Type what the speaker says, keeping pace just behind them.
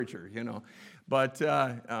you know. But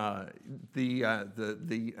the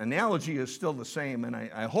analogy is still the same, and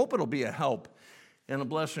I hope it'll be a help and a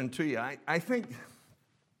blessing to you. I think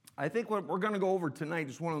what we're going to go over tonight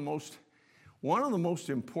is one of the most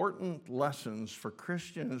important lessons for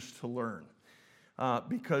Christians to learn,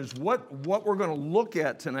 because what we're going to look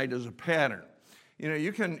at tonight is a pattern. You know,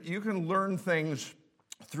 you can learn things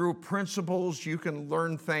through principles. You can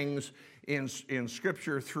learn things in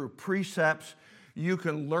Scripture through precepts. You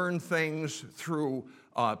can learn things through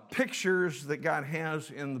pictures that God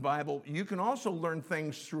has in the Bible. You can also learn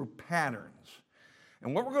things through patterns.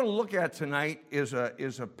 And what we're going to look at tonight is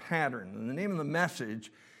a pattern. And the name of the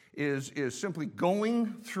message is simply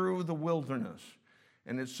going through the wilderness.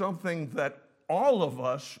 And it's something that all of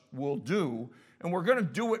us will do. And we're going to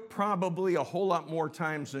do it probably a whole lot more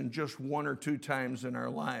times than just one or two times in our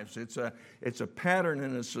lives. It's a pattern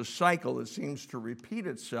and it's a cycle that seems to repeat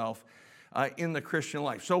itself in the Christian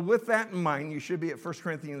life. So with that in mind, you should be at 1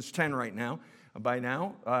 Corinthians 10 right now. By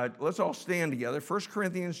now, let's all stand together. 1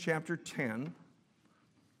 Corinthians chapter 10.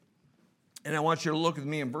 And I want you to look with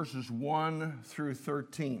me in verses 1 through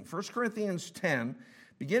 13. 1 Corinthians 10,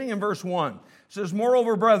 beginning in verse 1, says,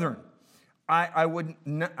 "Moreover, brethren, I would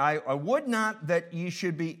not that ye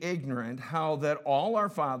should be ignorant how that all our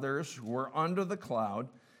fathers were under the cloud,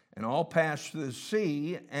 and all passed through the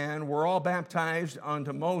sea, and were all baptized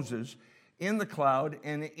unto Moses in the cloud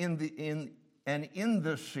and in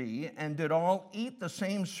the sea, and did all eat the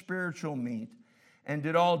same spiritual meat, and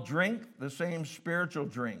did all drink the same spiritual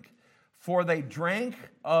drink. For they drank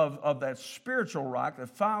of that spiritual rock that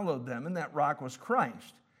followed them, and that rock was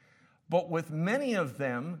Christ. But with many of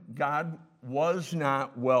them God was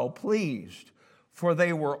not well pleased, for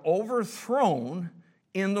they were overthrown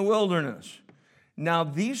in the wilderness. Now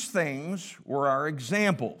these things were our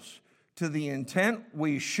examples, to the intent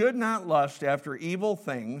we should not lust after evil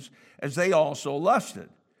things, as they also lusted.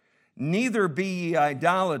 Neither be ye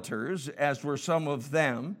idolaters, as were some of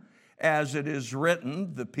them, as it is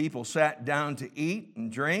written, the people sat down to eat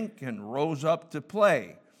and drink and rose up to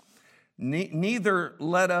play. Neither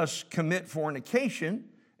let us commit fornication,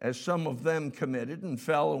 as some of them committed, and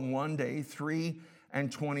fell in one day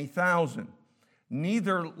 23,000.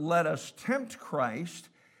 Neither let us tempt Christ,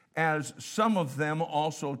 as some of them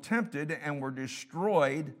also tempted, and were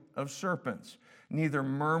destroyed of serpents. Neither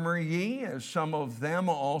murmur ye, as some of them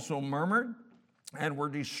also murmured, and were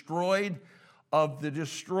destroyed of the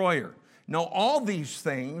destroyer. Now all these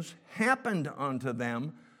things happened unto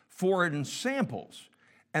them for ensamples,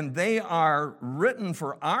 and they are written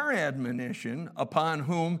for our admonition, upon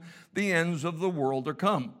whom the ends of the world are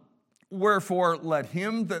come. Wherefore let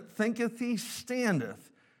him that thinketh he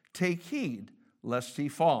standeth take heed, lest he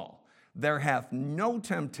fall. There hath no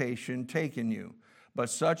temptation taken you, but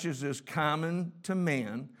such as is common to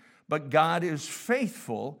man. But God is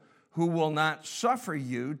faithful, who will not suffer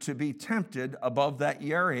you to be tempted above that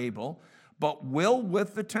ye are able, but will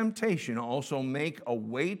with the temptation also make a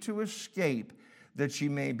way to escape, that ye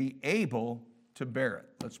may be able to bear it."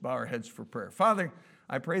 Let's bow our heads for prayer. Father,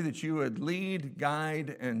 I pray that you would lead,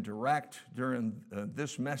 guide, and direct during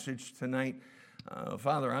this message tonight.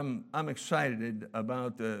 Father, I'm excited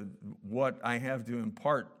about what I have to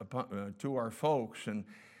impart to our folks,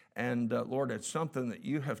 and Lord, it's something that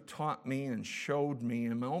you have taught me and showed me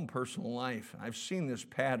in my own personal life. I've seen this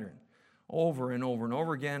pattern over and over and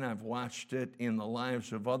over again. I've watched it in the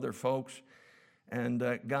lives of other folks.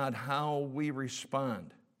 And God, how we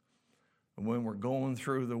respond when we're going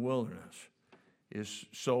through the wilderness is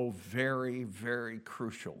so very, very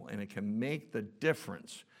crucial. And it can make the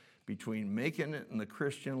difference between making it in the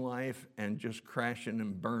Christian life and just crashing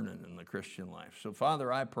and burning in the Christian life. So,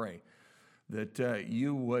 Father, I pray that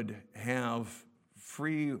you would have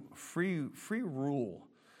free rule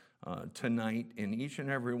tonight in each and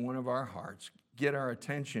every one of our hearts. Get our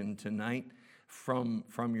attention tonight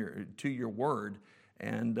to your word.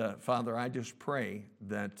 And Father, I just pray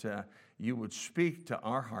that you would speak to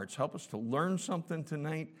our hearts. Help us to learn something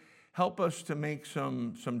tonight. Help us to make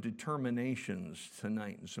some determinations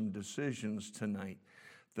tonight and some decisions tonight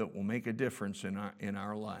that will make a difference in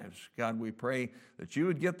our lives. God, we pray that you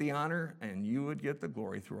would get the honor and you would get the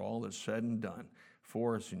glory through all that's said and done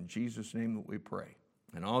for us. In Jesus' name that we pray.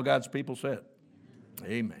 And all God's people said,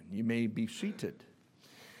 amen. You may be seated.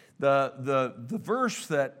 The verse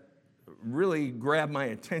that really grabbed my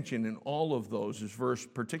attention in all of those is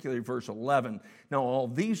particularly verse 11. Now all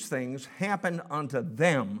these things happened unto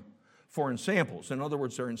them for ensamples. In other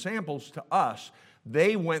words, they're ensamples to us.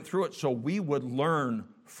 They went through it so we would learn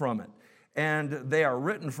from it. And they are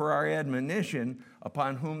written for our admonition,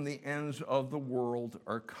 upon whom the ends of the world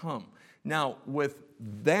are come. Now, with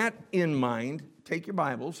that in mind, take your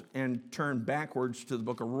Bibles and turn backwards to the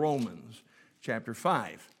book of Romans, chapter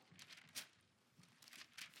 5.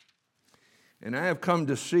 And I have come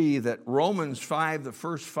to see that Romans 5, the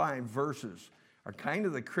first 5 verses, are kind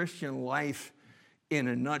of the Christian life in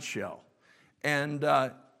a nutshell. And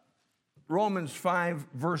Romans 5,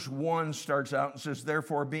 verse 1 starts out and says,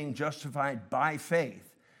 "Therefore, being justified by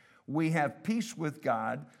faith, we have peace with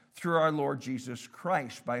God through our Lord Jesus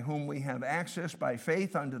Christ, by whom we have access by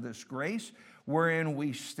faith unto this grace, wherein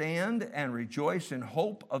we stand and rejoice in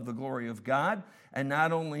hope of the glory of God. And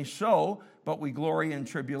not only so, but we glory in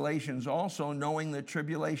tribulations also, knowing that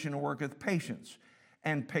tribulation worketh patience,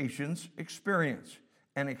 and patience experience,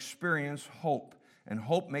 and experience hope. And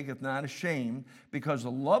hope maketh not ashamed, because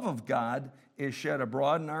the love of God is shed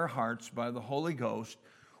abroad in our hearts by the Holy Ghost,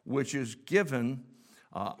 which is given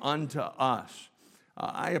unto us."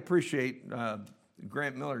 I appreciate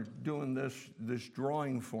Grant Miller doing this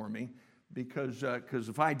drawing for me, because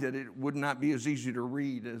if I did it, it would not be as easy to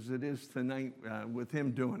read as it is tonight with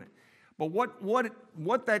him doing it. But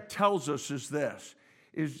what that tells us is this,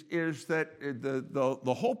 is that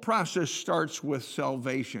the whole process starts with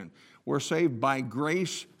salvation. We're saved by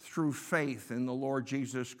grace through faith in the Lord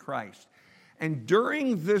Jesus Christ. And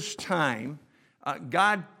during this time,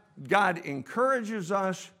 God encourages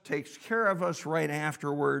us, takes care of us right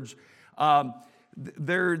afterwards.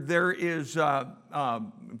 There is,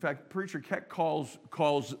 in fact, Preacher Keck calls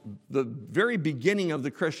the very beginning of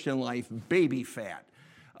the Christian life baby fat.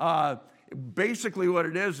 Basically what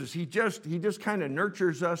it is he just kind of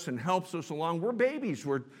nurtures us and helps us along. We're babies.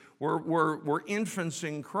 We're infants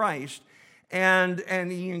in Christ,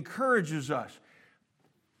 and he encourages us.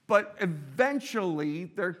 But eventually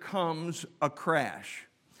there comes a crash.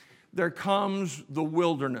 There comes the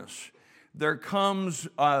wilderness. There comes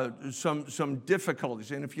some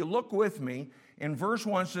difficulties. And if you look with me, in verse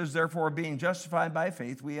 1 says, "Therefore, being justified by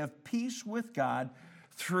faith, we have peace with God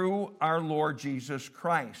through our Lord Jesus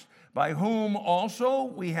Christ, by whom also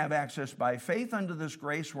we have access by faith unto this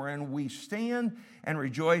grace, wherein we stand and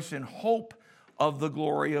rejoice in hope of the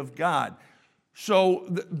glory of God." So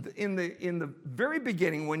in the very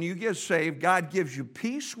beginning, when you get saved, God gives you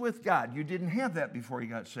peace with God. You didn't have that before you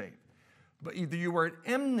got saved. But you were at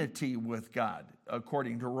enmity with God.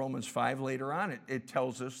 According to Romans 5 later on, it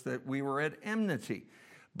tells us that we were at enmity.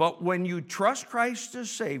 But when you trust Christ as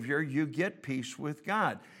Savior, you get peace with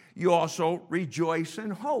God. You also rejoice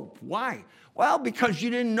in hope. Why? Well, because you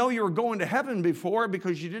didn't know you were going to heaven before,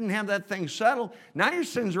 because you didn't have that thing settled. Now your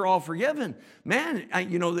sins are all forgiven. Man,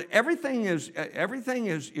 everything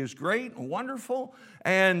is great and wonderful,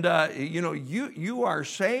 and you are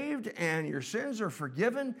saved, and your sins are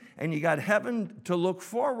forgiven, and you got heaven to look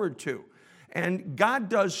forward to. And God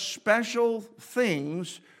does special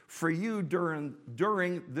things for you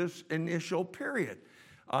during this initial period.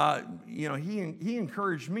 He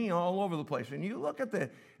encouraged me all over the place. And you look at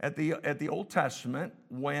the Old Testament,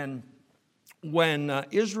 when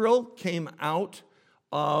Israel came out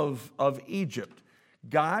of Egypt,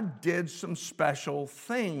 God did some special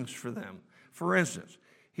things for them. For instance,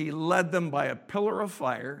 he led them by a pillar of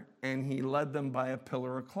fire, and he led them by a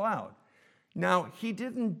pillar of cloud. Now, he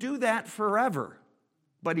didn't do that forever,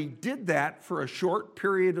 but he did that for a short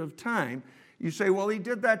period of time. You say, well, he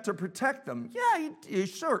did that to protect them. Yeah,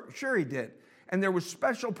 sure he did. And there was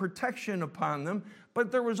special protection upon them,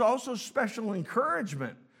 but there was also special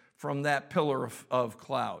encouragement from that pillar of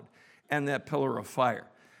cloud and that pillar of fire.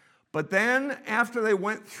 But then after they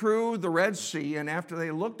went through the Red Sea, and after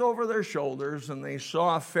they looked over their shoulders and they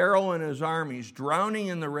saw Pharaoh and his armies drowning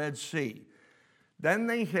in the Red Sea, then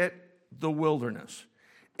they hit the wilderness.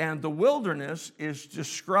 And the wilderness is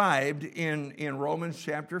described in Romans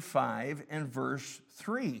chapter 5 and verse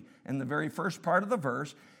 3, in the very first part of the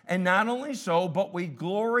verse. "And not only so, but we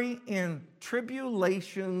glory in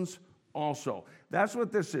tribulations also." That's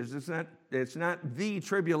what this is. It's not the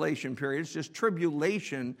tribulation period. It's just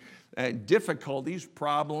tribulation, difficulties,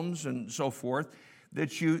 problems, and so forth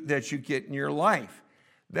that you get in your life.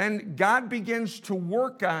 Then God begins to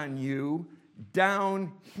work on you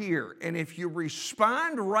down here. And if you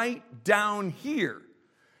respond right down here,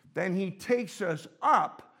 then he takes us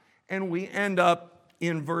up, and we end up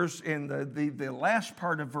in the last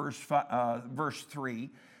part of verse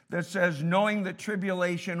 3 that says, "Knowing that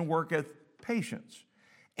tribulation worketh patience,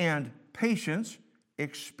 and patience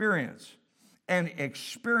experience, and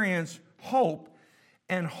experience hope,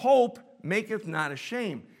 and hope maketh not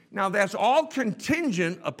ashamed." Now that's all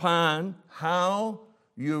contingent upon how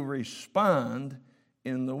you respond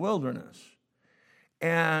in the wilderness.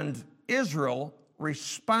 And Israel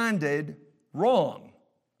responded wrong.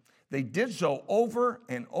 They did so over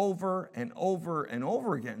and over and over and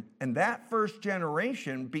over again. And that first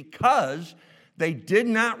generation, because they did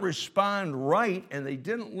not respond right and they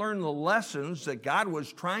didn't learn the lessons that God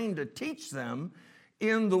was trying to teach them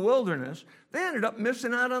in the wilderness, they ended up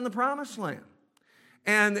missing out on the promised land.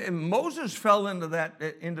 And Moses fell into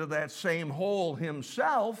that same hole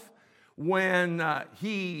himself when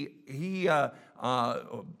he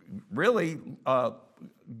really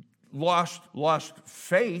lost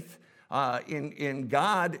faith in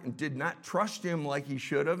God and did not trust him like he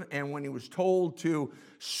should have. And when he was told to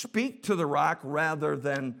speak to the rock rather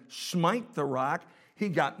than smite the rock, he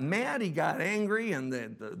got mad, he got angry, and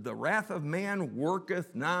the wrath of man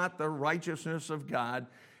worketh not the righteousness of God.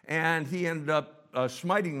 And he ended up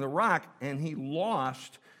smiting the rock, and he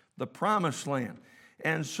lost the promised land.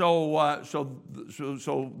 And so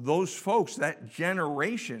those folks, that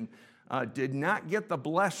generation, did not get the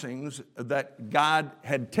blessings that God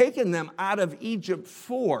had taken them out of Egypt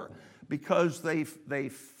for, because they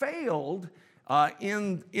failed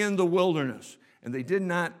in the wilderness, and they did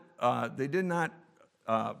not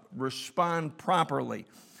respond properly.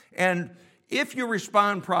 And if you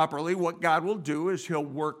respond properly, what God will do is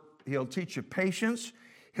He'll teach you patience,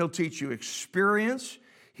 He'll teach you experience,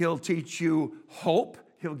 He'll teach you hope,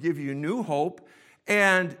 He'll give you new hope,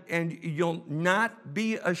 and you'll not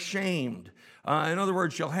be ashamed. In other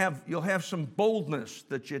words, you'll have some boldness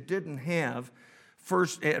that you didn't have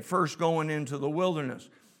at first going into the wilderness.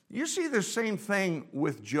 You see the same thing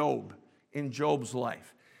with Job in Job's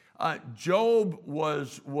life. Job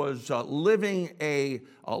was living a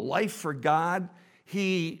life for God.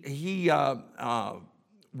 He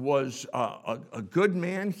was a good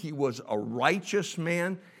man. He was a righteous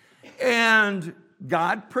man, and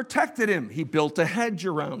God protected him. He built a hedge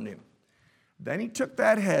around him. Then he took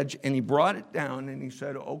that hedge and he brought it down and he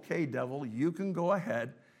said, okay, devil, you can go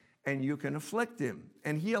ahead and you can afflict him.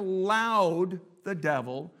 And he allowed the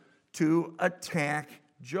devil to attack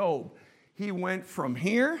Job. He went from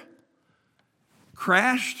here,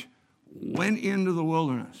 crashed, went into the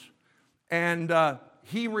wilderness. And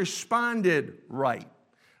he responded right.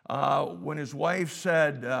 When his wife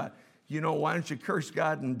said, why don't you curse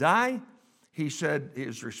God and die? He said,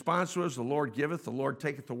 his response was, the Lord giveth, the Lord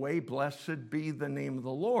taketh away, blessed be the name of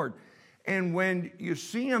the Lord. And when you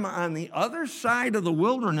see him on the other side of the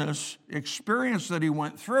wilderness experience that he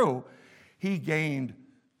went through, he gained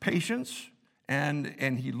patience, and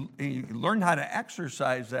he learned how to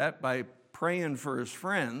exercise that by praying for his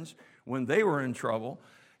friends when they were in trouble.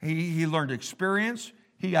 He learned experience.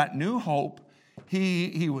 He got new hope.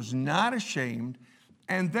 He was not ashamed.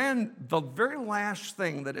 And then the very last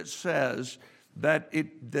thing that it says that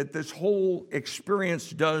this whole experience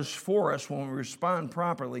does for us when we respond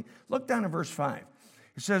properly, look down at verse 5.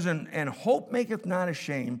 It says, and hope maketh not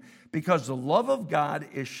ashamed, because the love of God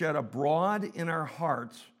is shed abroad in our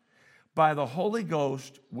hearts by the Holy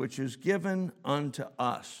Ghost, which is given unto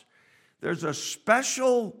us. There's a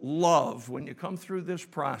special love when you come through this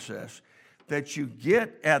process that you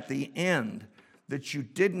get at the end that you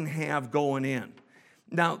didn't have going in.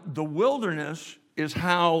 Now, the wilderness is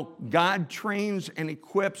how God trains and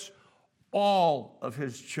equips all of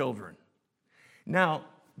his children. Now,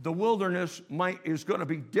 the wilderness is going to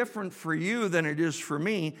be different for you than it is for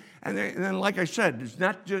me. And then, like I said,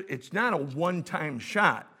 it's not a one-time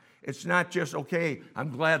shot. It's not just, okay, I'm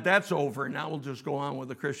glad that's over, and now we'll just go on with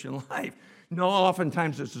the Christian life. No,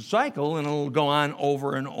 oftentimes it's a cycle, and it'll go on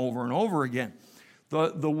over and over and over again.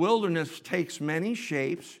 The wilderness takes many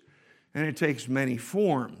shapes, and it takes many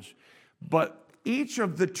forms. But each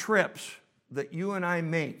of the trips that you and I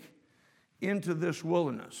make into this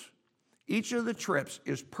wilderness, each of the trips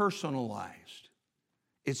is personalized.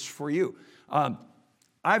 It's for you.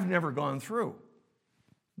 I've never gone through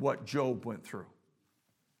what Job went through.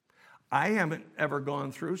 I haven't ever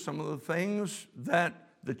gone through some of the things that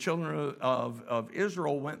the children of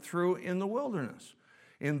Israel went through in the wilderness,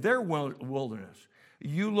 in their wilderness.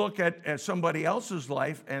 You look at somebody else's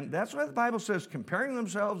life, and that's why the Bible says, comparing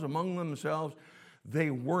themselves among themselves, they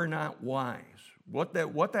were not wise. What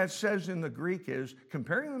that says in the Greek is,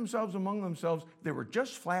 comparing themselves among themselves, they were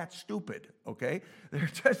just flat stupid, okay? They're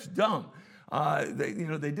just dumb. They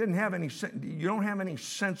didn't have any sense. You don't have any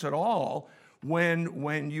sense at all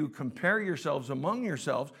when you compare yourselves among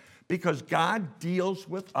yourselves, because God deals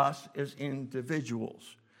with us as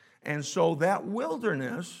individuals. And so that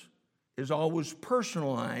wilderness is always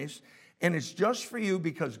personalized, and it's just for you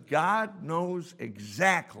because God knows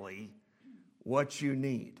exactly what you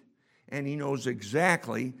need, and he knows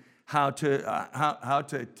exactly how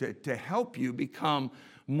to help you become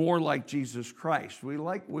more like Jesus Christ. We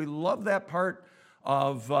love that part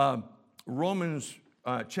of Romans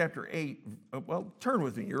chapter 8. Well, turn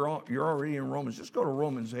with me. You're already in Romans. Just go to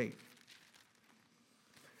Romans 8.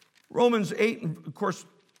 Romans 8, of course,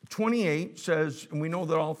 28 says, and we know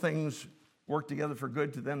that all things work together for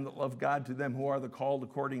good to them that love God, to them who are the called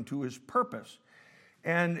according to his purpose.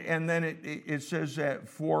 And then it says that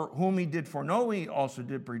for whom he did foreknow, he also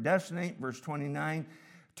did predestinate, verse 29,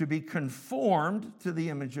 to be conformed to the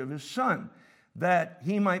image of his Son, that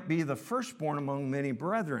he might be the firstborn among many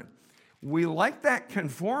brethren. We like that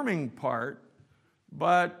conforming part,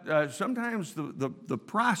 but sometimes the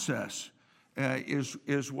process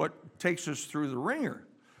is what takes us through the ringer.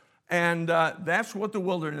 And that's what the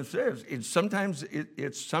wilderness is. Sometimes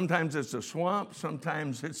it's a swamp.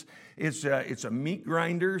 Sometimes it's a meat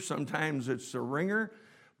grinder. Sometimes it's a ringer.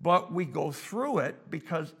 But we go through it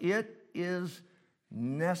because it is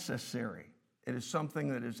necessary. It is something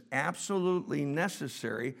that is absolutely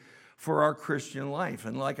necessary for our Christian life.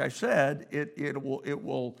 And like I said, it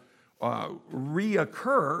will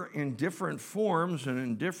reoccur in different forms and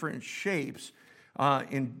in different shapes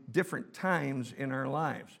in different times in our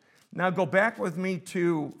lives. Now go back with me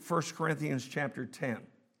to 1 Corinthians chapter 10.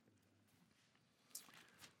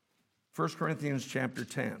 1 Corinthians chapter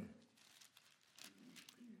 10.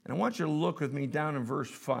 And I want you to look with me down in verse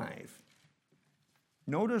 5.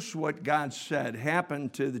 Notice what God said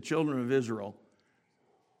happened to the children of Israel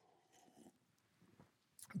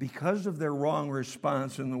because of their wrong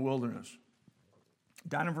response in the wilderness.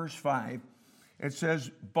 Down in verse 5, it says,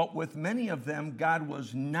 but with many of them God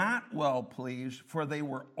was not well pleased, for they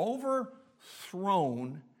were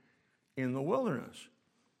overthrown in the wilderness.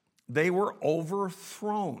 They were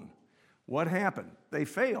overthrown. What happened? They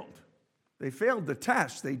failed. They failed the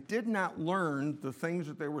test. They did not learn the things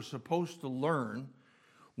that they were supposed to learn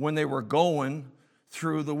when they were going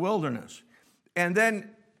through the wilderness. And then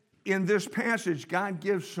in this passage, God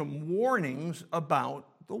gives some warnings about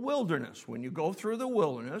the wilderness. When you go through the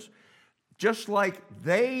wilderness, just like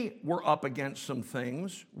they were up against some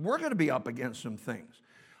things, we're going to be up against some things.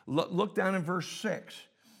 Look down in verse 6.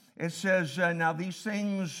 It says, now these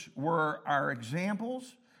things were our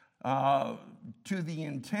examples to the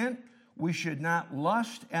intent we should not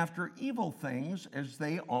lust after evil things as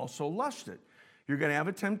they also lusted. You're going to have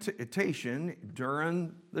a temptation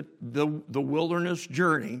during the wilderness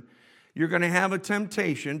journey. You're going to have a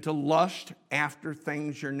temptation to lust after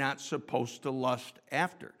things you're not supposed to lust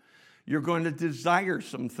after. You're going to desire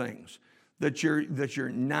some things that you're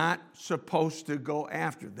not supposed to go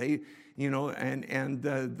after. The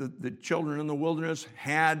children in the wilderness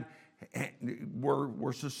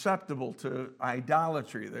were susceptible to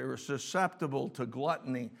idolatry. They were susceptible to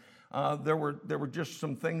gluttony. There were just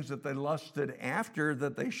some things that they lusted after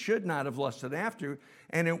that they should not have lusted after,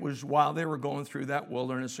 and it was while they were going through that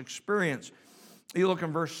wilderness experience. You look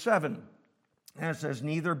in verse 7, and it says,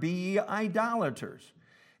 neither be ye idolaters,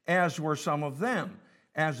 as were some of them.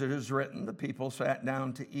 As it is written, the people sat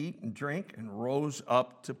down to eat and drink and rose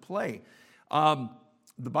up to play. The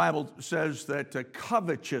Bible says that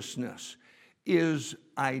covetousness is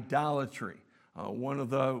idolatry. One of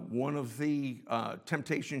the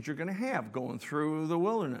temptations you're going to have going through the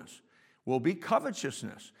wilderness will be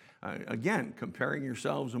covetousness. Again, comparing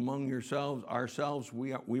yourselves among ourselves,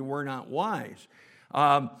 we were not wise.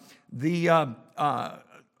 The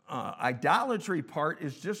idolatry part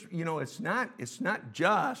is just, it's not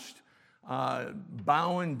just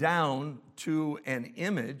bowing down to an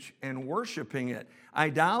image and worshiping it.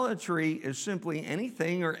 Idolatry is simply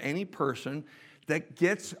anything or any person that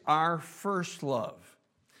gets our first love.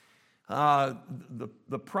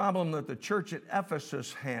 The problem that the church at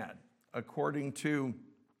Ephesus had, according to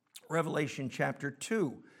Revelation chapter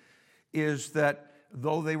 2, is that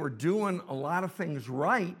though they were doing a lot of things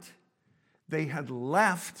right, they had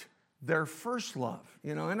left their first love.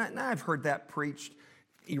 And I've heard that preached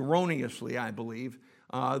erroneously, I believe,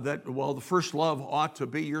 that, the first love ought to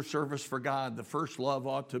be your service for God. The first love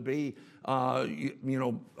ought to be,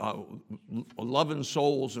 loving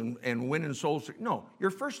souls and winning souls. No,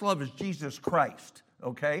 your first love is Jesus Christ,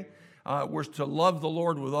 okay? We're to love the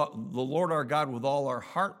Lord our God with all our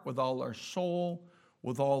heart, with all our soul,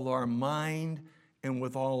 with all our mind, and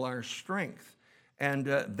with all our strength. And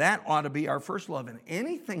that ought to be our first love. And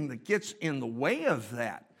anything that gets in the way of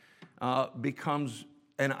that becomes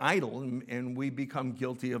an idol, and we become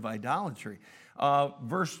guilty of idolatry.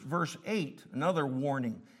 Verse 8, another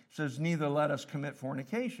warning, says, neither let us commit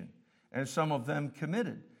fornication, as some of them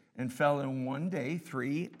committed, and fell in one day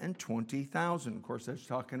 23,000. Of course, that's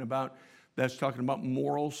talking about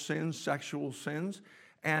moral sins, sexual sins,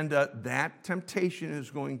 and that temptation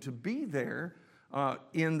is going to be there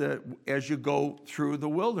as you go through the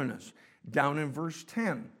wilderness. Down in verse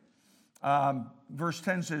 10. Verse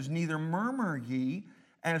 10 says, neither murmur ye,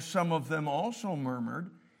 as some of them also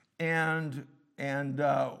murmured, and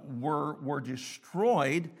were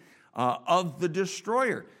destroyed of the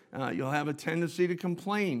destroyer. You'll have a tendency to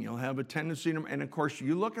complain. You'll have a tendency to, and of course,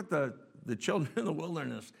 you look at the children in the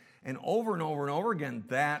wilderness, and over and over and over again,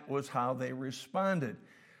 that was how they responded.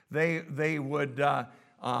 They would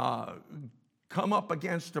come up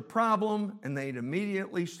against a problem, and they'd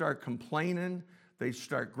immediately start complaining. They'd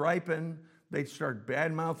start griping. They'd start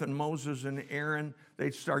bad-mouthing Moses and Aaron.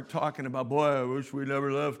 They'd start talking about, boy, I wish we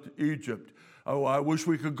never left Egypt. Oh, I wish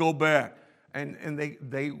we could go back. And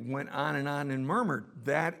they went on and murmured.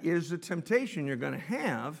 That is the temptation you're going to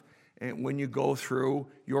have when you go through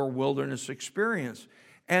your wilderness experience.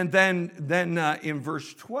 And then in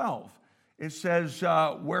verse 12, it says,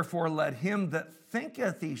 wherefore let him that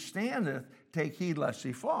thinketh he standeth take heed lest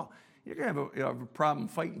he fall. You're going to have a problem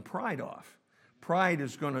fighting pride off. Pride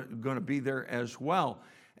is going to be there as well.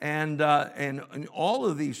 And all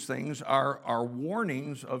of these things are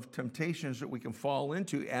warnings of temptations that we can fall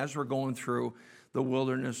into as we're going through the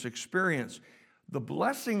wilderness experience. The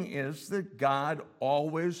blessing is that God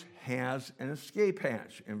always has an escape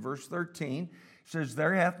hatch. In verse 13, it says,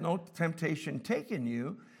 there hath no temptation taken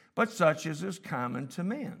you, but such as is common to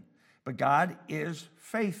man. But God is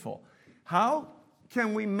faithful. How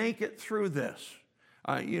can we make it through this?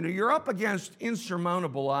 You're up against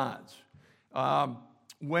insurmountable odds.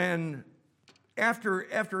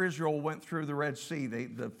 After Israel went through the Red Sea,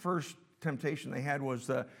 the first temptation they had was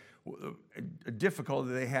a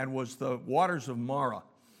difficulty they had was the waters of Marah,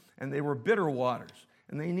 and they were bitter waters,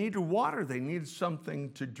 and they needed water. They needed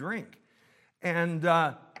something to drink. And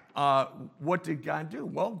what did God do?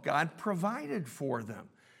 Well, God provided for them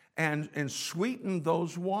and sweetened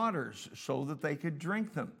those waters so that they could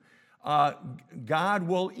drink them. God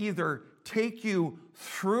will either take you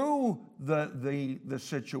through the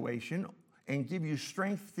situation and give you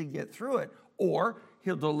strength to get through it, or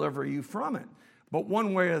he'll deliver you from it. But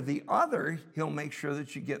one way or the other, he'll make sure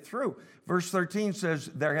that you get through. Verse 13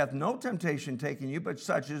 says, there hath no temptation taken you, but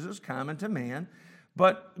such as is common to man.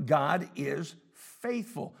 But God is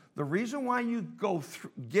faithful. The reason why you go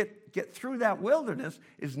through, get through that wilderness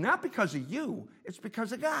is not because of you, it's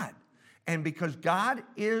because of God. And because God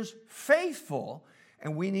is faithful,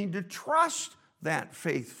 and we need to trust that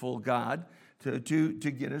faithful God to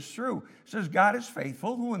get us through. It says, God is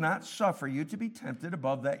faithful, who will not suffer you to be tempted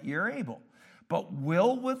above that ye are able, but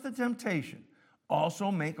will with the temptation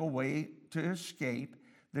also make a way to escape,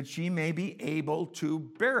 that ye may be able to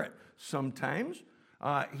bear it. Sometimes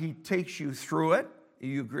he takes you through it,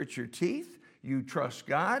 you grit your teeth, you trust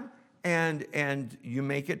God, and you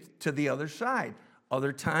make it to the other side.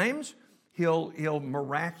 Other times, he'll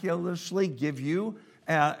miraculously give you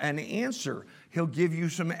an answer. He'll give you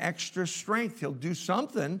some extra strength. He'll do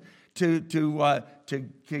something to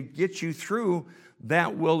get you through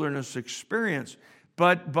that wilderness experience.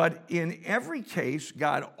 But in every case,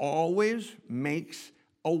 God always makes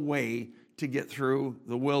a way to get through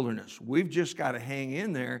the wilderness. We've just got to hang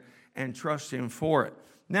in there and trust him for it.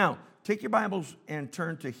 Now, take your Bibles and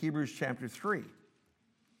turn to Hebrews chapter 3.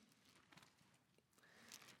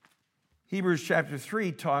 Hebrews chapter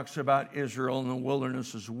 3 talks about Israel in the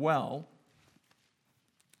wilderness as well.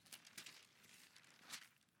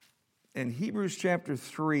 In Hebrews chapter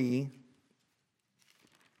 3,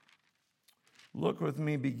 look with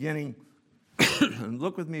me beginning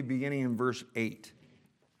in verse 8.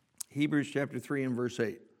 Hebrews chapter 3 and verse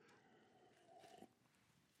 8.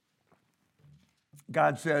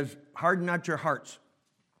 God says, harden not your hearts,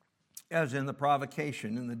 as in the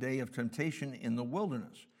provocation in the day of temptation in the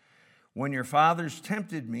wilderness, when your fathers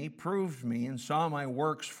tempted me, proved me, and saw my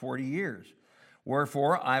works 40 years.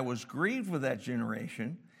 Wherefore I was grieved with that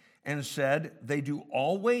generation, and said, they do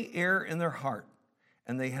always err in their heart,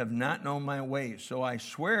 and they have not known my ways. So I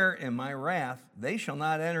swear in my wrath, they shall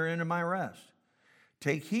not enter into my rest.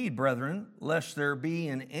 Take heed, brethren, lest there be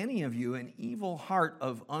in any of you an evil heart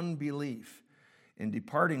of unbelief in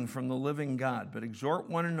departing from the living God. But exhort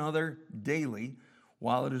one another daily,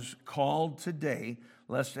 while it is called today,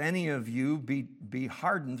 lest any of you be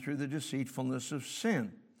hardened through the deceitfulness of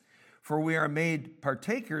sin. For we are made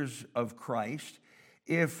partakers of Christ,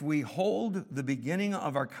 if we hold the beginning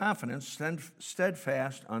of our confidence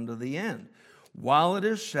steadfast unto the end. While it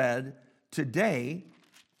is said, today,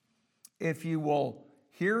 if you will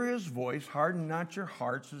hear his voice, harden not your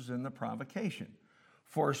hearts as in the provocation.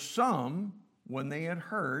 For some, when they had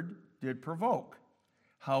heard, did provoke.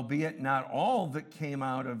 Howbeit not all that came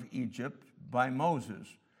out of Egypt by Moses,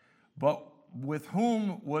 but with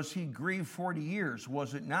whom was he grieved 40 years?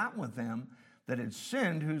 Was it not with them that had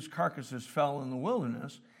sinned, whose carcasses fell in the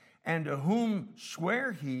wilderness? And to whom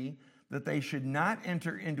sware he that they should not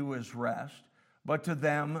enter into his rest, but to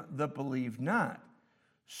them that believed not?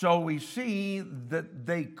 So we see that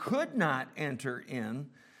they could not enter in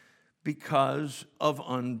because of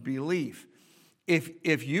unbelief.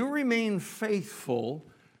 If you remain faithful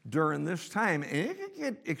during this time, and it can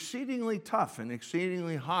get exceedingly tough and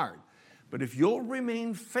exceedingly hard, but if you'll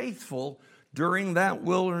remain faithful during that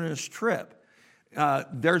wilderness trip,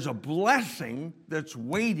 there's a blessing that's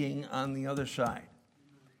waiting on the other side.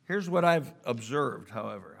 Here's what I've observed,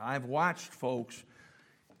 however. I've watched folks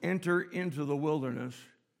enter into the wilderness,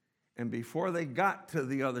 and before they got to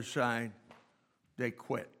the other side, they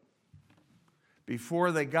quit.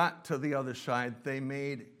 Before they got to the other side, they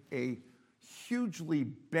made a hugely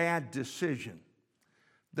bad decision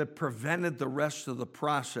that prevented the rest of the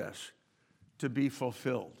process to be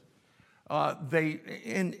fulfilled.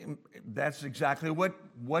 And that's exactly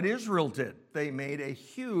what Israel did. They made a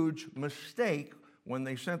huge mistake when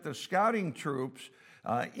they sent the scouting troops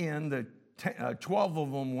in. 12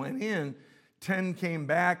 of them went in, 10 came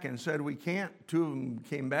back and said, we can't. 2 of them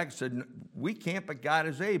came back and said, we can't, but God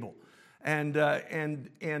is able. And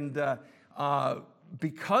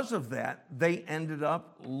because of that, they ended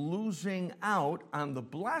up losing out on the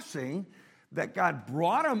blessing that God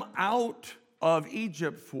brought them out of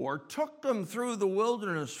Egypt for, took them through the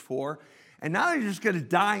wilderness for, and now they're just going to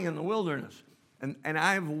die in the wilderness. And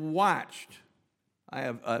I've watched,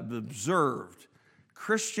 I've observed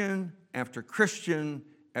Christian after Christian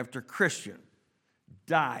after Christian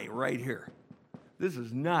die right here. This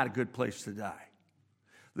is not a good place to die.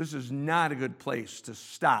 This is not a good place to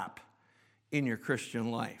stop in your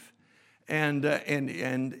Christian life. And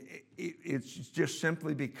it's just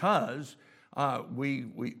simply because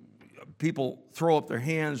people throw up their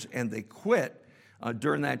hands and they quit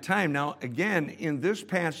during that time. Now, again, in this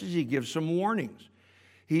passage, he gives some warnings.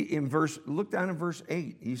 Look down in verse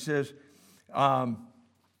 8. He says,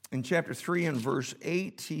 in chapter 3 and verse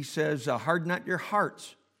 8, he says, harden not your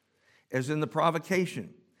hearts, as in the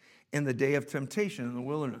provocation, in the day of temptation in the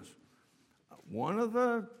wilderness. One of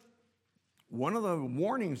the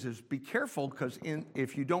warnings is be careful, because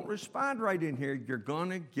if you don't respond right in here, you're going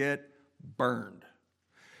to get burned.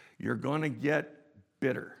 You're going to get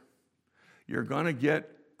bitter. You're going to get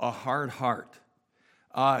a hard heart.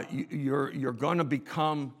 You're going to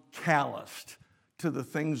become calloused to the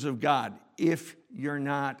things of God if you're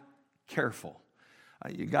not careful.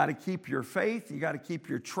 You got to keep your faith. You got to keep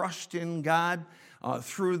your trust in God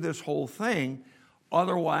through this whole thing.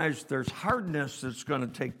 Otherwise, there's hardness that's going to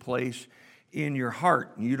take place in your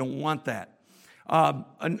heart, and you don't want that.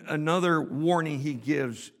 Another warning he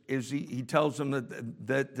gives is he tells them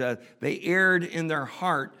that they erred in their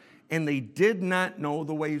heart and they did not know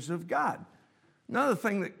the ways of God. Another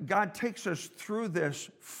thing that God takes us through this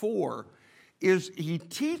for is he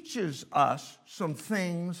teaches us some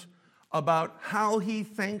things about how he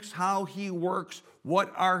thinks, how he works,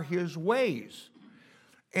 what are his ways.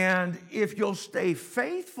 And if you'll stay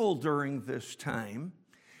faithful during this time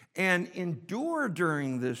and endure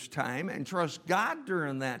during this time and trust God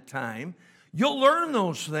during that time, you'll learn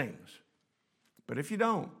those things. But if you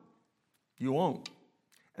don't, you won't.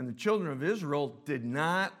 And the children of Israel did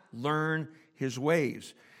not learn his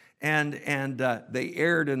ways. And they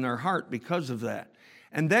erred in their heart because of that.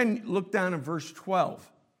 And then look down in verse 12.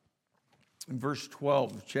 In verse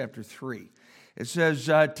 12 of chapter 3. It says,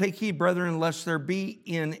 take heed, brethren, lest there be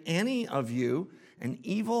in any of you an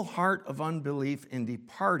evil heart of unbelief in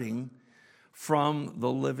departing from the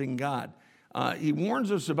living God. He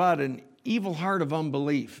warns us about an evil heart of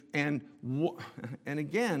unbelief. And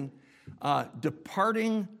again,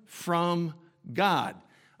 departing from God.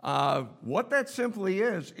 What that simply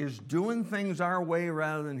is doing things our way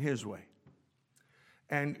rather than his way.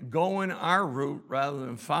 And going our route rather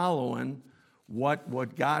than following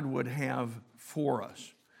what God would have for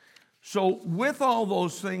us. So with all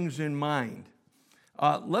those things in mind,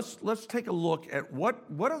 let's take a look at what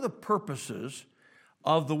are the purposes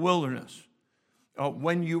of the wilderness.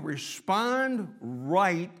 When you respond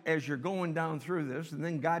right as you're going down through this, and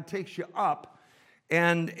then God takes you up,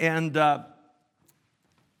 and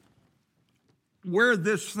where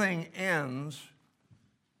this thing ends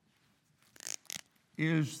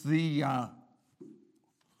is the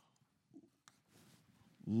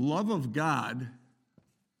love of God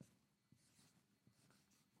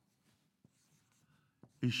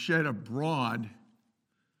is shed abroad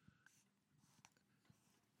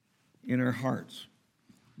in our hearts.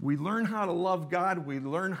 We learn how to love God, we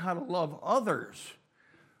learn how to love others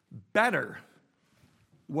better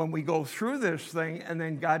when we go through this thing, and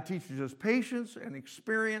then God teaches us patience and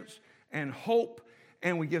experience and hope,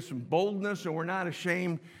 and we get some boldness, and we're not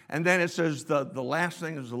ashamed. And then it says the last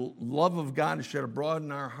thing is the love of God is shed abroad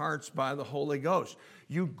in our hearts by the Holy Ghost.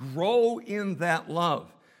 You grow in that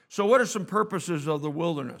love. So what are some purposes of the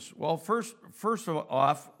wilderness? Well, first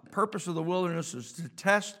off, purpose of the wilderness is to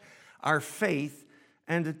test our faith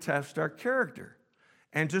and to test our character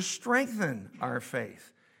and to strengthen our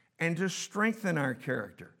faith and to strengthen our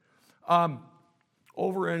character.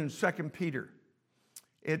 Over in 2 Peter,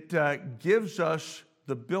 it gives us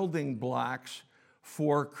the building blocks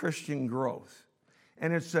for Christian growth.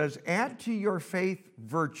 And it says, add to your faith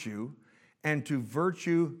virtue, and to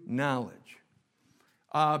virtue knowledge.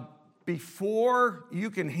 Before you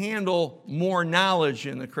can handle more knowledge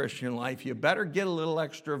in the Christian life, you better get a little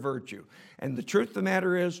extra virtue. And the truth of the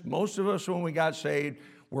matter is, most of us, when we got saved,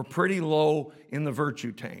 were pretty low in the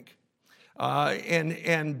virtue tank.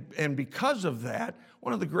 And because of that,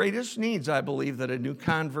 one of the greatest needs, I believe, that a new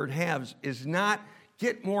convert has is not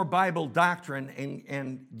get more Bible doctrine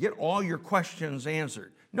and get all your questions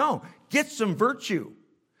answered. No, get some virtue.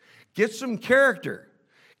 Get some character.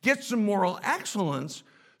 Get some moral excellence,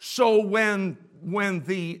 so when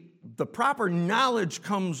the proper knowledge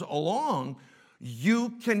comes along,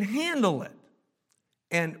 you can handle it.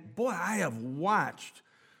 And boy, I have watched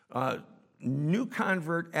new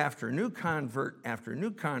convert after new convert after new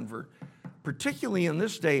convert, particularly in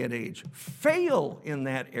this day and age, fail in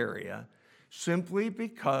that area simply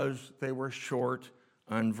because they were short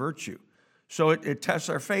on virtue. So it tests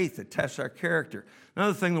our faith, it tests our character.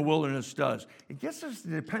 Another thing the wilderness does, it gets us to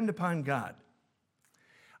depend upon God.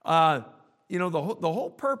 The whole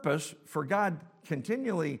purpose for God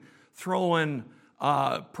continually throwing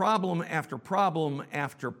problem after problem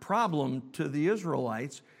after problem to the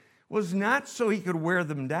Israelites was not so he could wear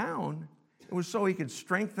them down. It was so he could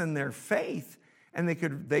strengthen their faith, and they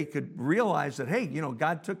could realize that, hey,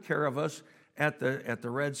 God took care of us at the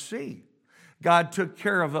Red Sea. God took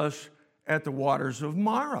care of us at the waters of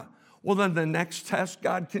Marah. Well, then the next test,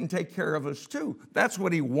 God can take care of us too. That's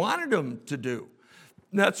what he wanted them to do.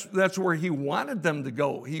 That's where he wanted them to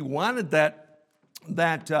go. He wanted that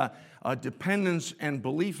dependence and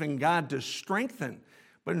belief in God to strengthen.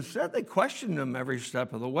 But instead, they questioned him every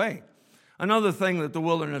step of the way. Another thing that the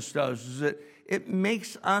wilderness does is that it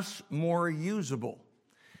makes us more usable.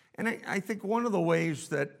 And I think one of the ways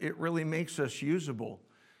that it really makes us usable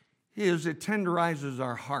is it tenderizes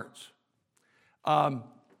our hearts.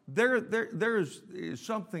 There is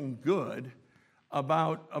something good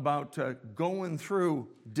about going through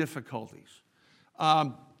difficulties.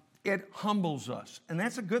 It humbles us, and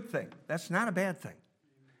that's a good thing. That's not a bad thing.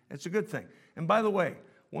 It's a good thing. And by the way,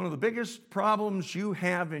 one of the biggest problems you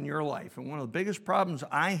have in your life, and one of the biggest problems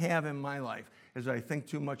I have in my life, is I think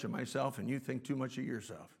too much of myself, and you think too much of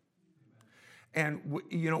yourself. And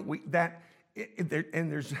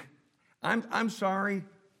I'm sorry,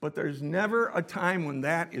 but there's never a time when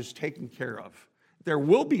that is taken care of. There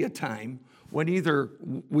will be a time when either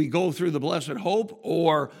we go through the blessed hope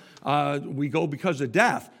or we go because of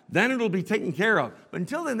death. Then it'll be taken care of. But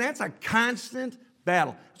until then, that's a constant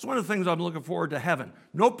battle. It's one of the things I'm looking forward to heaven.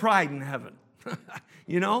 No pride in heaven.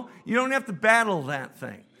 You don't have to battle that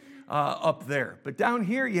thing up there. But down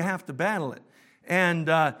here, you have to battle it. And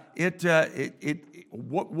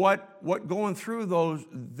what going through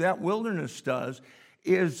that wilderness does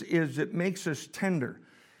is it makes us tender.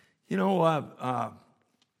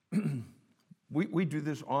 We do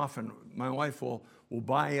this often. My wife will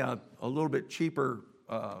buy a little bit cheaper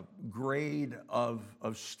grade of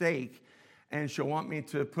steak, and she'll want me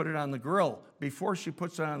to put it on the grill. Before she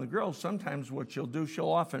puts it on the grill, sometimes what she'll do, she'll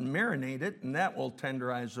often marinate it, and that will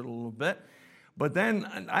tenderize it a little bit. But then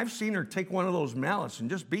I've seen her take one of those mallets and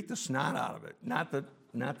just beat the snot out of it. Not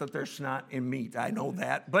that there's snot in meat, I know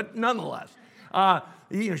that, but nonetheless,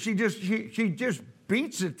 she just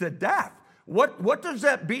beats it to death. What does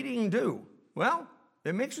that beating do? Well,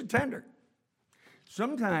 it makes it tender.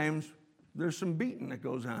 Sometimes there's some beating that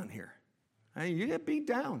goes on here. You get beat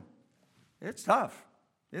down. It's tough.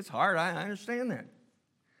 It's hard. I understand that.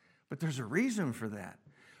 But there's a reason for that.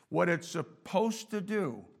 What it's supposed to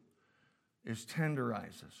do is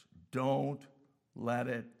tenderize us. Don't let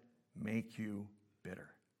it make you bitter.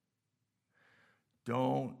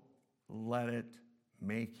 Don't let it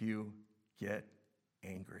make you get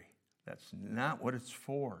angry. That's not what it's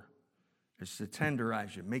for. It's to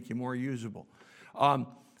tenderize you, make you more usable.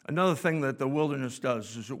 Another thing that the wilderness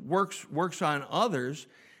does is it works on others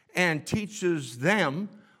and teaches them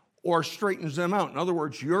or straightens them out. In other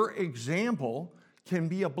words, your example can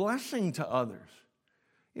be a blessing to others.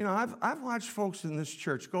 You know, I've watched folks in this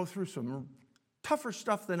church go through some tougher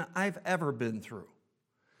stuff than I've ever been through,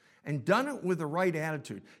 and done it with the right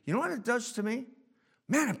attitude. You know what it does to me?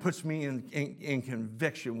 Man, it puts me in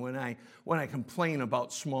conviction when I complain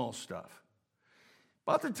about small stuff.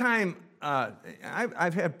 About the time,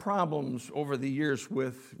 I've had problems over the years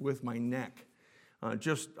with my neck. I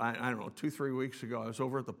don't know, 2-3 weeks ago, I was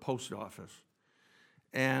over at the post office,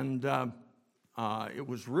 and it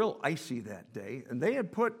was real icy that day, and they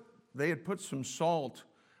had put some salt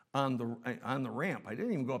on the ramp. I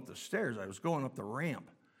didn't even go up the stairs. I was going up the ramp,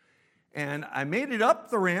 and I made it up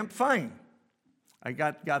the ramp fine. I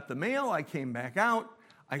got the mail. I came back out.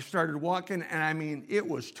 I started walking, and I mean, it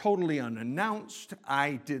was totally unannounced.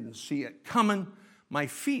 I didn't see it coming. My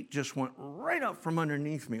feet just went right up from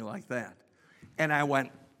underneath me like that. And I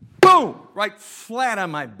went, boom, right flat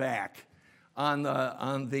on my back on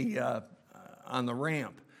the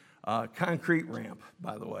ramp, concrete ramp,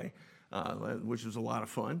 by the way, which was a lot of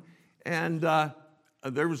fun. And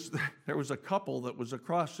there was a couple that was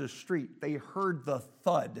across the street. They heard the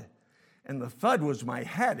thud, and the thud was my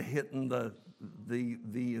head hitting the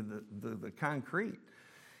concrete.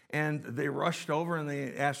 And they rushed over and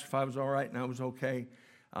they asked if I was all right, and I was okay.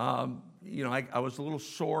 You know, I was a little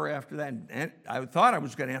sore after that, and I thought I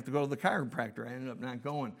was going to have to go to the chiropractor. I ended up not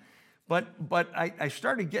going. But I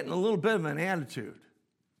started getting a little bit of an attitude.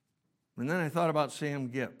 And then I thought about Sam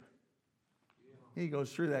Gipp. He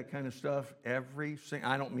goes through that kind of stuff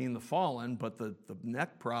I don't mean the falling, but the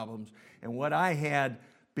neck problems. And what I had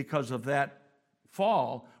because of that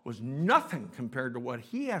fall was nothing compared to what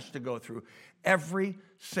he has to go through every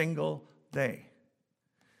single day.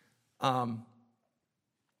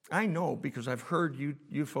 I know because I've heard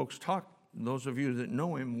you folks talk, those of you that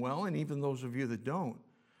know him well, and even those of you that don't.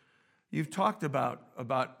 You've talked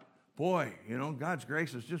about boy, you know, God's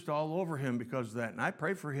grace is just all over him because of that. And I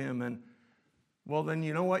pray for him, and well, then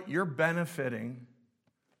you know what? You're benefiting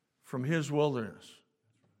from his wilderness.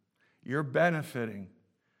 You're benefiting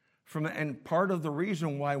from it. And part of the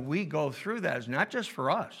reason why we go through that is not just for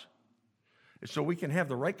us. It's so we can have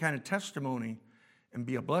the right kind of testimony and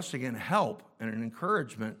be a blessing and help and an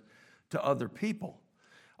encouragement to other people.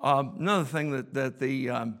 Another thing that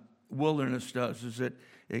the wilderness does is that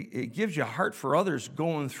it gives you a heart for others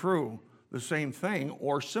going through the same thing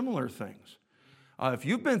or similar things. If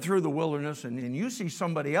you've been through the wilderness and you see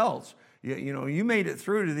somebody else, you know, you made it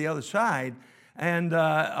through to the other side, and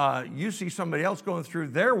you see somebody else going through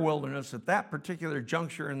their wilderness at that particular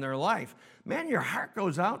juncture in their life, man, your heart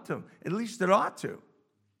goes out to them. At least it ought to.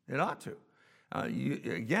 It ought to.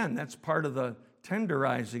 Again, that's part of the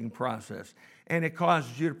tenderizing process. And it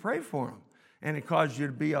causes you to pray for them. And it causes you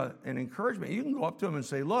to be an encouragement. You can go up to them and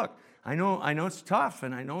say, look, I know it's tough,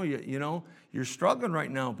 and I know you're struggling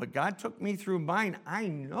right now, but God took me through mine. I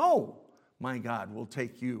know my God will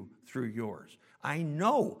take you through yours. I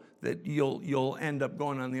know that you'll end up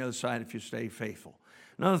going on the other side if you stay faithful.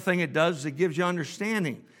 Another thing it does is it gives you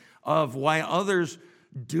understanding of why others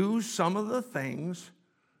do some of the things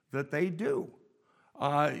that they do.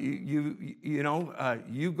 You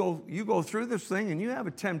go through this thing, and you have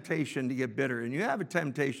a temptation to get bitter, and you have a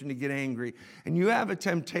temptation to get angry, and you have a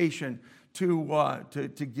temptation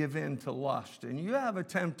to give in to lust, and you have a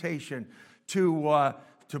temptation to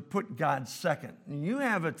put God second, and you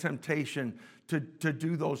have a temptation to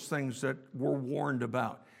do those things that we're warned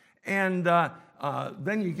about. And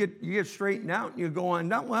then you get straightened out and you go on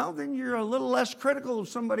down. Well, then you're a little less critical of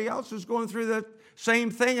somebody else who's going through that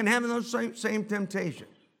same thing and having those same temptation.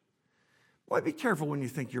 Boy, be careful when you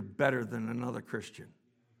think you're better than another Christian.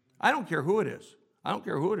 I don't care who it is. I don't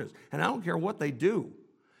care who it is. And I don't care what they do.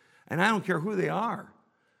 And I don't care who they are.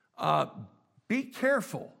 Be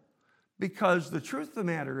careful, because the truth of the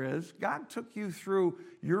matter is God took you through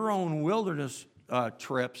your own wilderness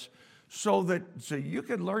trips so you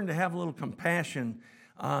could learn to have a little compassion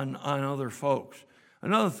on other folks.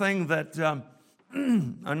 Another thing that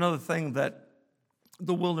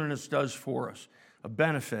the wilderness does for us, a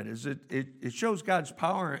benefit, is it shows God's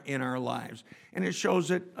power in our lives. And it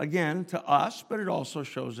shows it, again, to us, but it also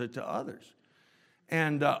shows it to others.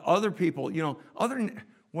 And other people,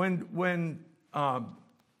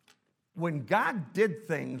 when God did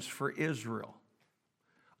things for Israel,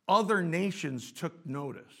 other nations took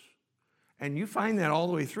notice. And you find that all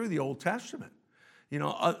the way through the Old Testament.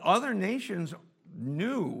 Other nations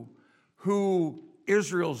knew who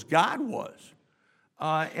Israel's God was.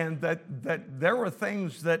 And that there were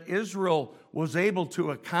things that Israel was able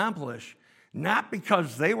to accomplish, not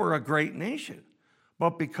because they were a great nation,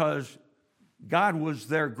 but because God was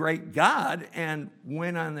their great God and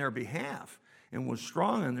went on their behalf and was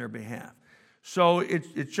strong on their behalf. So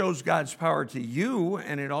it shows God's power to you,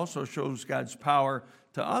 and it also shows God's power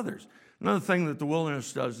to others. Another thing that the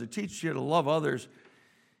wilderness does, it teaches you to love others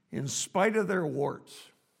in spite of their warts.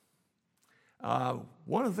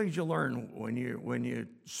 One of the things you learn when you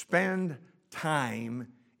spend time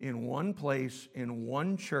in one place, in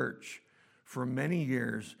one church for many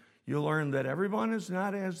years, you learn that everyone is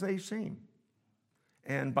not as they seem.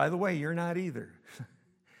 And by the way, you're not either.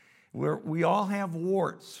 We all have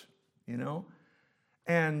warts, you know.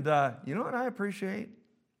 And you know what I appreciate?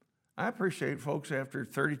 I appreciate folks after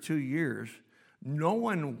 32 years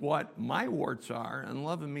knowing what my warts are and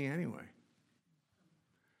loving me anyway.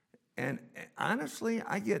 And honestly,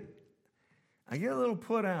 I get a little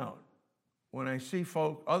put out when I see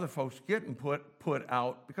other folks getting put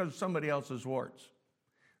out because of somebody else's warts.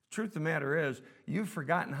 The truth of the matter is, you've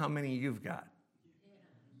forgotten how many you've got.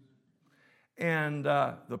 And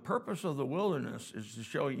the purpose of the wilderness is to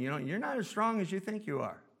show you, you're not as strong as you think you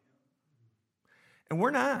are. And we're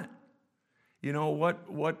not. You know,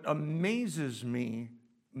 what amazes me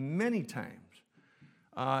many times,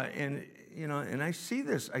 and I see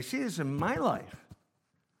this in my life.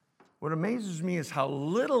 What amazes me is how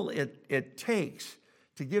little it takes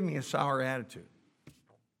to give me a sour attitude.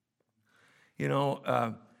 You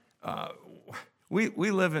know,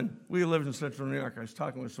 we live in Central New York. I was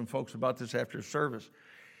talking with some folks about this after service.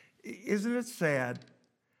 Isn't it sad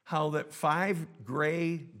how that 5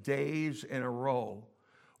 gray days in a row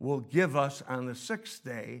will give us on the 6th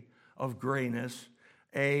day of grayness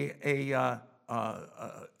a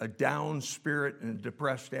down spirit and a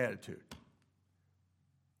depressed attitude?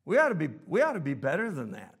 We ought to be better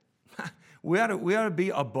than that. we ought to be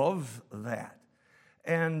above that.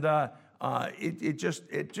 And it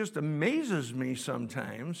just amazes me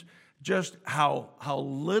sometimes just how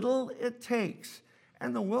little it takes.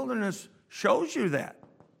 And the wilderness shows you that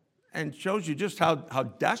and shows you just how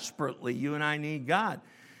desperately you and I need God.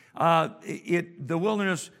 The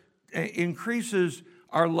wilderness increases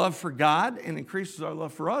our love for God and increases our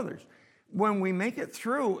love for others. When we make it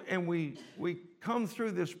through and we come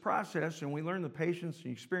through this process and we learn the patience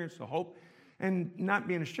and experience the hope and not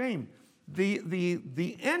being ashamed,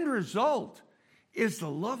 the end result is the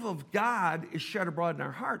love of God is shed abroad in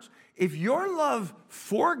our hearts. If your love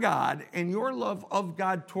for God and your love of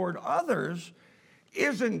God toward others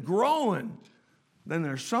isn't growing, then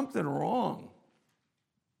there's something wrong.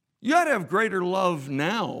 You ought to have greater love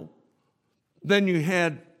now than you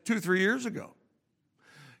had 2-3 years ago.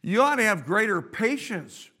 You ought to have greater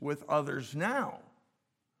patience with others now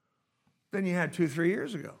than you had 2-3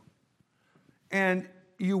 years ago. And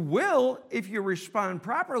you will if you respond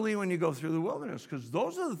properly when you go through the wilderness, because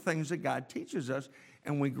those are the things that God teaches us,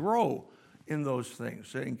 and we grow in those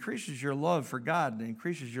things. It increases your love for God and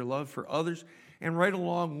increases your love for others. And right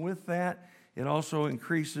along with that, it also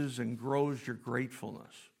increases and grows your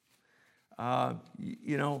gratefulness.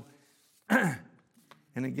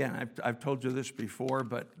 And again, I've told you this before,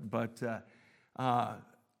 but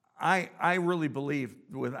I really believe,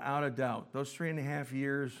 without a doubt, those 3.5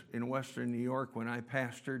 years in Western New York when I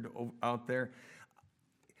pastored out there,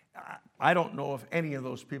 I don't know if any of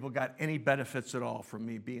those people got any benefits at all from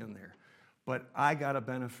me being there, but I got a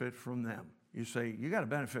benefit from them. You say, you got a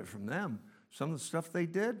benefit from them? Some of the stuff they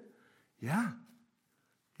did? Yeah.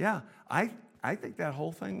 I think that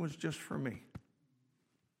whole thing was just for me.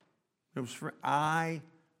 I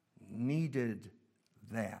needed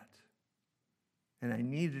that. And I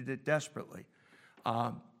needed it desperately.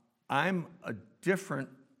 I'm a different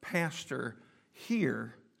pastor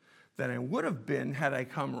here than I would have been had I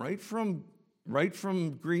come right from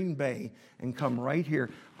Green Bay and come right here.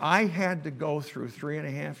 I had to go through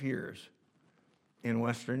 3.5 years in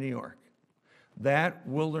Western New York. That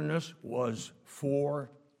wilderness was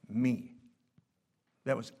for me.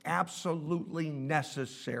 That was absolutely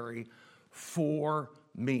necessary for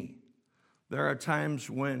me. There are times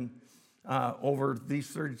when, over these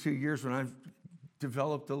 32 years, when I've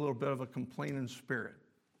developed a little bit of a complaining spirit,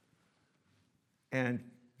 and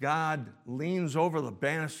God leans over the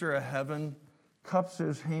banister of heaven, cups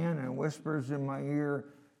his hand, and whispers in my ear,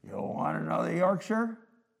 "You want another Yorkshire?"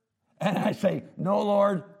 And I say, "No,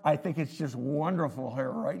 Lord, I think it's just wonderful here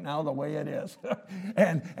right now the way it is."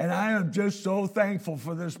 and I am just so thankful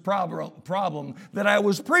for this problem that I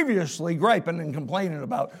was previously griping and complaining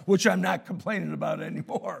about, which I'm not complaining about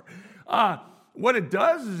anymore. What it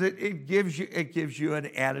does is it gives you an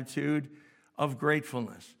attitude of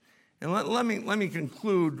gratefulness. And let me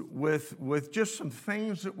conclude with just some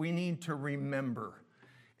things that we need to remember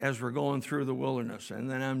as we're going through the wilderness, and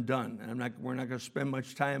then I'm done. We're not going to spend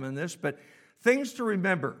much time on this, but things to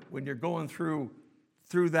remember when you're going through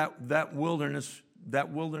through that wilderness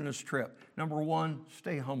trip. Number one,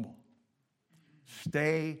 stay humble.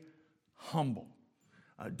 Stay humble.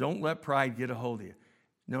 Don't let pride get a hold of you.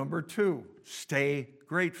 Number two, stay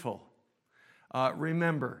grateful.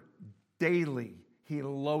 Remember, daily he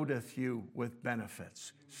loadeth you with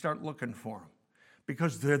benefits. Start looking for them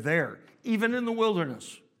because they're there, even in the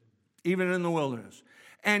wilderness. Even in the wilderness.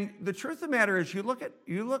 And the truth of the matter is, you look at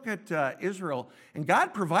Israel, and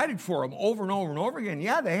God provided for them over and over and over again.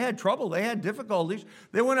 Yeah, they had trouble, they had difficulties,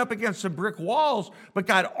 they went up against some brick walls, but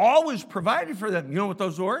God always provided for them. You know what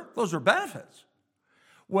those were? Those were benefits.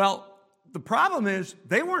 Well, the problem is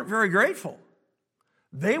they weren't very grateful.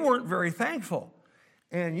 They weren't very thankful.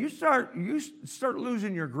 And you start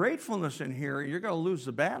losing your gratefulness in here, you're going to lose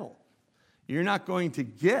the battle. You're not going to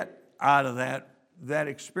get out of that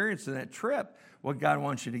experience and that trip what God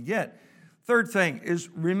wants you to get. Third thing is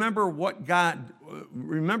remember what God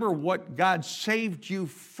saved you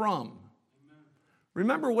from. Amen.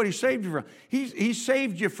 Remember what he saved you from. He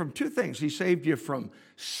saved you from two things. He saved you from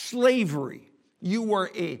slavery. You were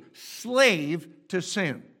a slave to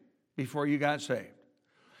sin before you got saved.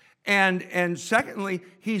 And secondly,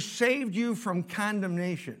 he saved you from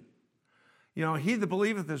condemnation. You know, he that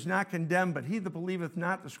believeth is not condemned, but he that believeth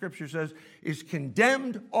not, the scripture says, is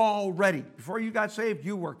condemned already. Before you got saved,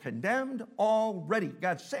 you were condemned already.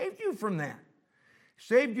 God saved you from that. He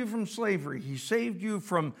saved you from slavery. He saved you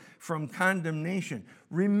from condemnation.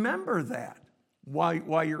 Remember that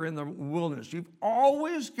while you're in the wilderness. You've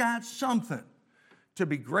always got something to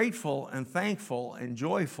be grateful and thankful and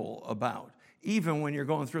joyful about, even when you're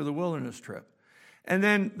going through the wilderness trip. And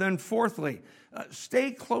then fourthly,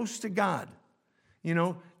 stay close to God. You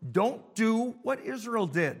know, don't do what Israel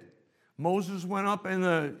did. Moses went up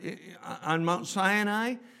on Mount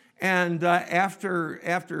Sinai, and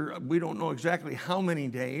after we don't know exactly how many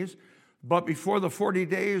days, but before the 40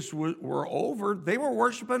 days were over, they were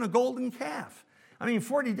worshiping a golden calf. I mean,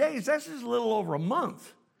 40 days, that's just a little over a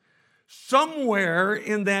month. Somewhere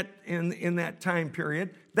in that time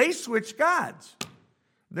period, they switched gods.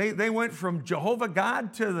 They went from Jehovah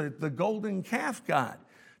God to the golden calf God.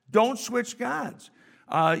 Don't switch gods.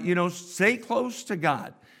 Stay close to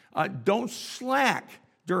God. Don't slack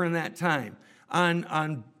during that time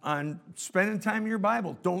on spending time in your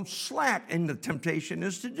Bible. Don't slack, and the temptation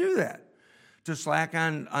is to do that. To slack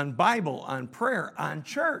on Bible, on prayer, on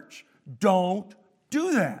church. Don't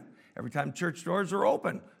do that. Every time church doors are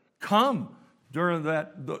open, come during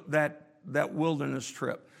that wilderness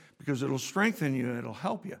trip, because it'll strengthen you, it'll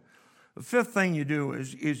help you. The fifth thing you do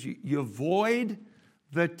is you avoid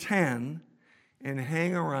the 10 and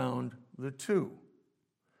hang around the 2.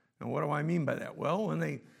 Now, what do I mean by that? Well,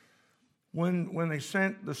 when they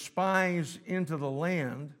sent the spies into the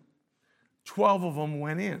land, 12 of them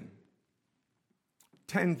went in.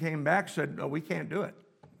 10 came back, said, no, we can't do it.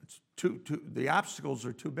 It's too the obstacles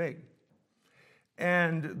are too big.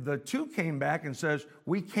 And the 2 came back and says,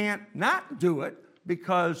 we can't not do it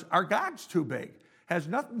because our God's too big. Has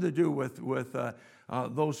nothing to do with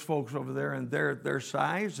those folks over there and their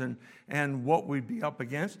size and what we'd be up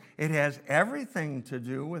against. It has everything to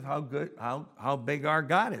do with how big our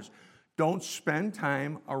God is. Don't spend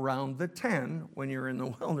time around the 10 when you're in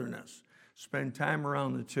the wilderness. Spend time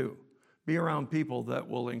around the 2. Be around people that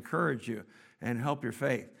will encourage you and help your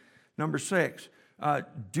faith. Number 6,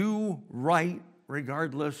 do right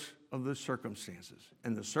regardless of the circumstances.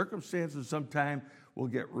 And the circumstances sometimes will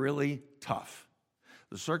get really tough.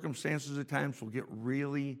 The circumstances at times will get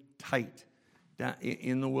really tight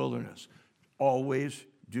in the wilderness. Always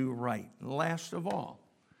do right. And last of all,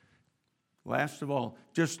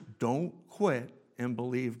 just don't quit and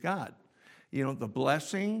believe God. You know, the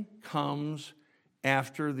blessing comes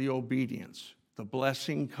after the obedience. The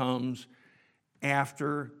blessing comes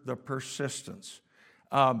after the persistence.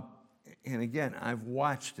 And again, I've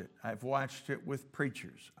watched it. I've watched it with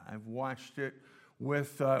preachers. I've watched it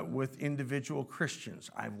with individual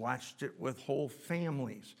Christians. I've watched it with whole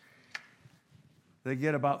families. They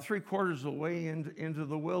get about 3/4 of the way into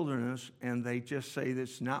the wilderness, and they just say,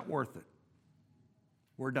 it's not worth it.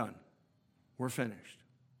 We're done. We're finished.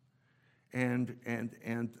 And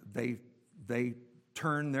they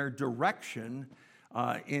turn their direction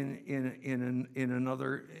in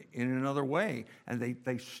another way, and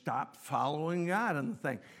they stop following God on the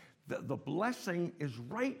thing. The blessing is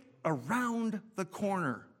right around the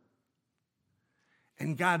corner,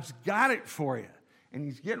 and God's got it for you, and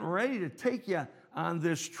He's getting ready to take you on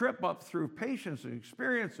this trip up through patience and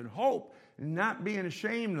experience and hope and not being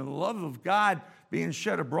ashamed and the love of God being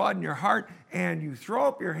shed abroad in your heart, and you throw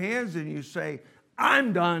up your hands and you say,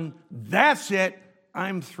 I'm done, that's it,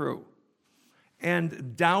 I'm through.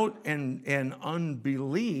 And doubt and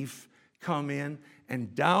unbelief come in,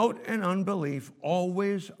 and doubt and unbelief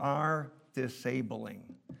always are disabling.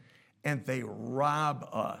 And they rob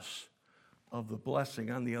us of the blessing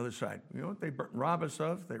on the other side. You know what they rob us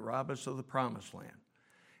of? They rob us of the promised land.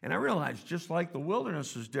 And I realize, just like the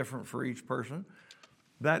wilderness is different for each person,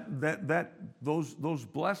 those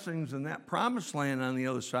blessings and that promised land on the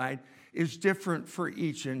other side is different for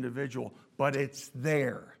each individual, but it's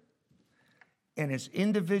there. And it's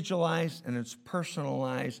individualized and it's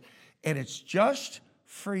personalized, and it's just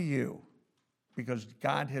for you because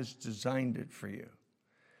God has designed it for you.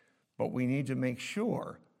 But we need to make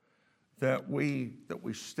sure that we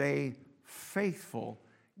stay faithful,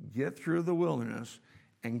 get through the wilderness,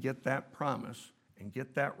 and get that promise, and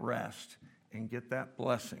get that rest, and get that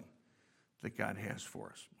blessing that God has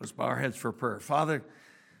for us. Let's bow our heads for prayer. Father,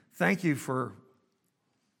 thank you for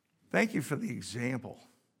the example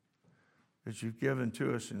that you've given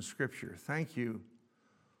to us in Scripture. Thank you,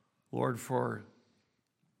 Lord, for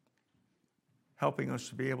helping us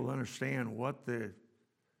to be able to understand what the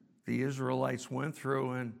Israelites went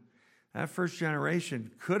through. And that first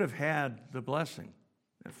generation could have had the blessing.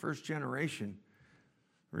 That first generation,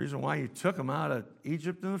 the reason why you took them out of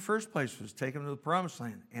Egypt in the first place was take them to the promised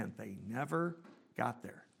land, and they never got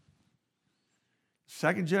there.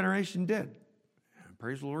 Second generation did. And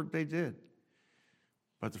praise the Lord, they did.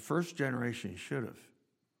 But the first generation should have.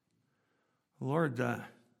 Lord, I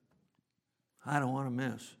don't want to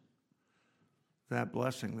miss that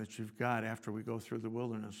blessing that you've got after we go through the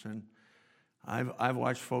wilderness. And I've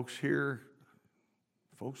watched folks here,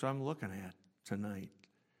 folks I'm looking at tonight,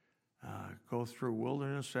 go through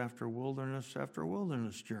wilderness after wilderness after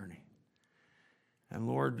wilderness journey. And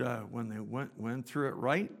Lord, when they went through it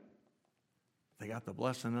right, they got the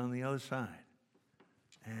blessing on the other side.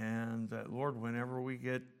 And Lord, whenever we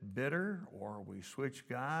get bitter or we switch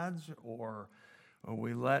gods or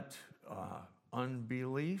we let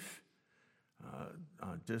unbelief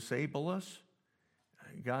disable us,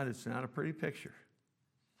 God, it's not a pretty picture.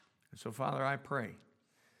 And so, Father, I pray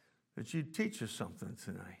that you'd teach us something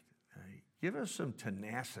tonight. Give us some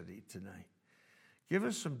tenacity tonight. Give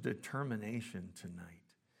us some determination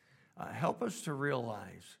tonight. Help us to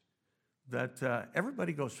realize that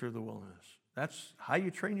everybody goes through the wilderness. That's how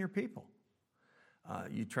you train your people.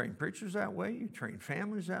 You train preachers that way. You train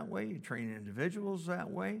families that way. You train individuals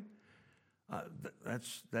that way.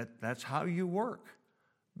 That's how you work,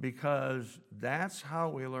 because that's how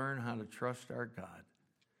we learn how to trust our God.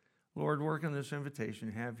 Lord, work in this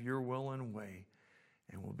invitation. Have your will and way,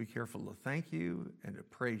 and we'll be careful to thank you and to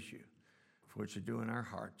praise you for what you do in our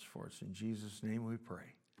hearts for us. In Jesus' name we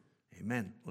pray. Amen.